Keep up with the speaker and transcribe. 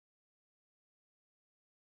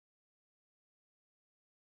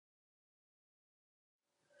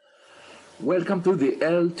Welcome to the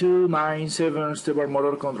L297 stepper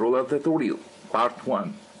motor controller tutorial, part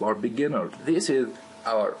 1 for beginner. This is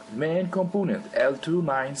our main component,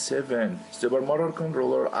 L297 stepper motor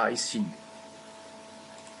controller IC.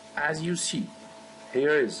 As you see, here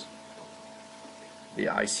is the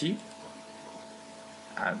IC,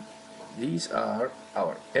 and these are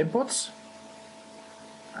our inputs,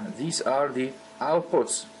 and these are the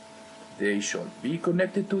outputs. They should be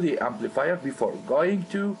connected to the amplifier before going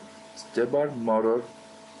to stepper motor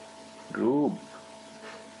group.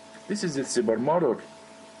 This is the stepper motor.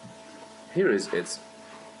 Here is its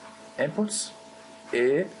inputs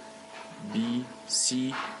A, B,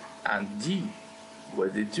 C, and D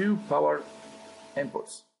with the two power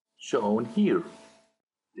inputs shown here.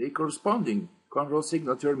 The corresponding control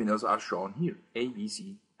signal terminals are shown here, A, B,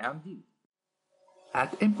 C, and D.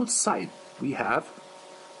 At input side, we have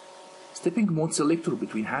stepping mode selector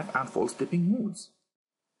between half and full stepping modes.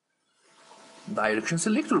 Direction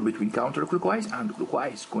selector between counterclockwise and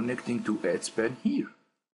clockwise connecting to its pin here.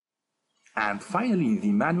 And finally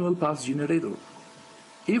the manual pulse generator.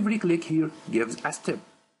 Every click here gives a step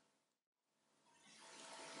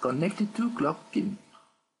connected to clock pin.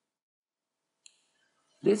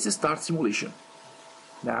 Let's start simulation.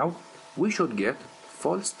 Now we should get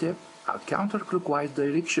full step at counterclockwise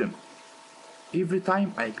direction every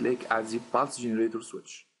time I click at the pulse generator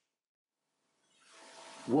switch.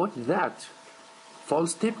 What that? Full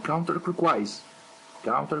step counterclockwise,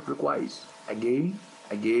 again,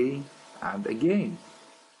 and again.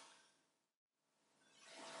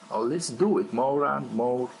 Now let's do it more and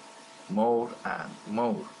more and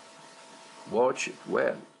more. Watch it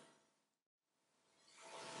well.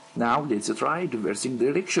 Now let's try reversing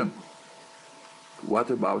direction. What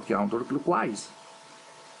about counterclockwise?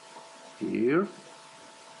 Here,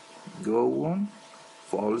 go on,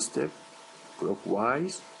 full step,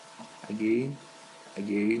 clockwise, again,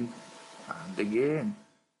 and again.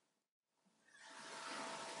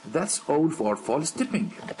 That's all for full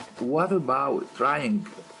stepping. What about trying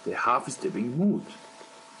the half stepping mode?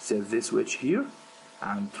 Set the switch here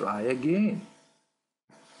and try again.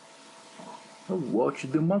 Watch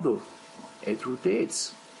the motor. It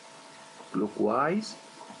rotates clockwise,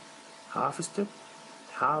 half step,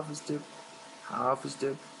 half step, half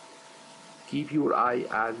step. Keep your eye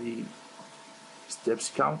at the steps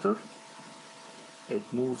counter.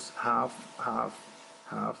 It moves half.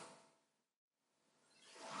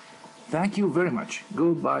 Thank you very much.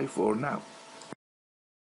 Goodbye for now.